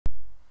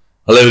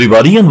Hello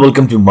everybody and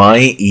welcome to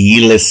my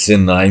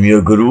e-lesson. I'm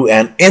your guru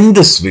and in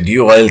this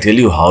video I'll tell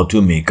you how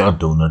to make a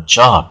donut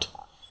chart.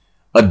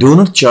 A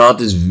donut chart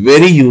is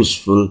very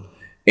useful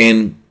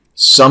in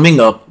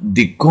summing up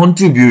the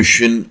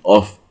contribution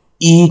of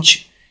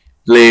each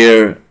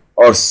player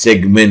or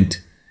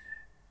segment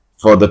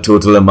for the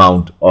total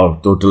amount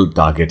or total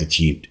target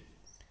achieved.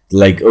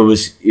 Like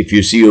if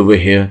you see over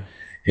here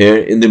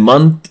in the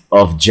month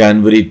of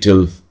January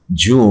till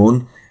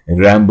June,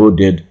 Rambo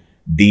did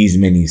these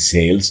many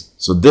sales.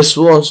 So this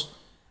was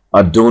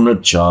a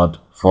donut chart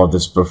for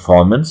this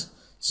performance.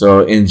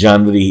 So in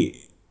January,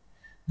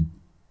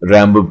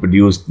 Rambo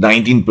produced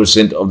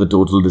 19% of the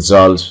total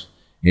results.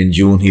 In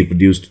June, he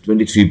produced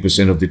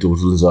 23% of the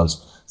total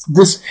results. So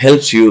this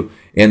helps you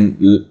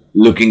in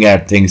looking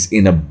at things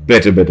in a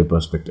better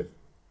perspective.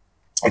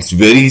 It's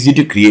very easy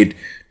to create.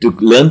 To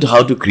learn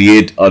how to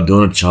create a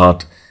donut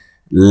chart,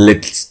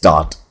 let's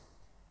start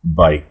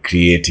by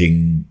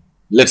deleting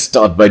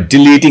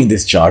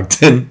this chart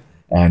then,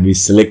 and we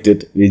select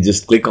it. We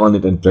just click on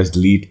it and press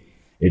delete.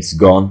 It's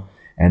gone.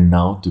 And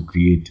now to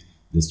create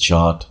this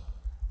chart,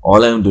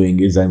 all I'm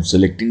doing is I'm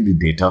selecting the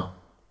data.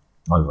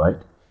 All right.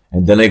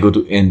 And then I go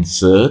to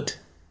insert.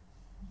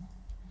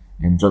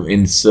 And from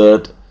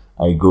insert,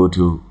 I go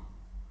to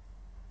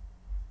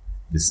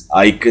this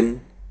icon.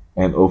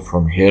 And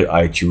from here,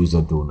 I choose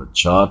a donut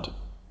chart.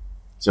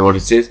 So what it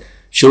says,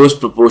 shows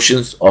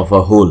proportions of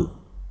a whole,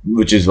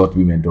 which is what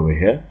we meant over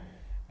here.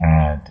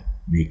 And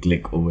we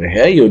click over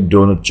here. Your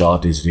donut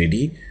chart is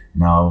ready.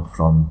 Now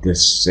from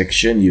this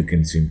section, you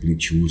can simply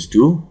choose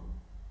to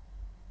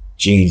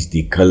change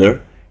the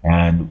color.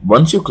 And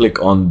once you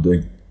click on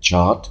the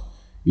chart,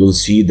 you'll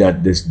see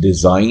that this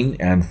design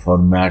and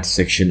format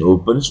section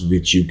opens,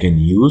 which you can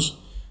use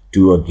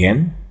to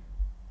again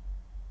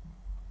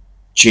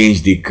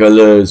change the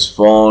colors,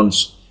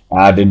 fonts,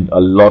 add in a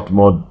lot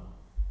more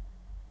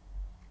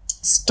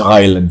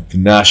style and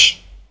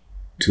panache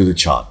to the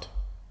chart.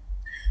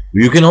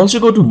 You can also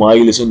go to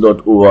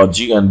mylesson.org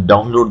and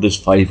download this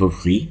file for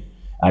free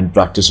and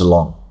practice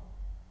along.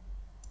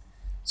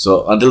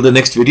 So until the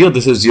next video,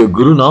 this is your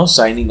guru now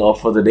signing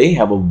off for the day.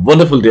 Have a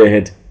wonderful day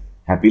ahead.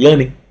 Happy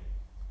learning.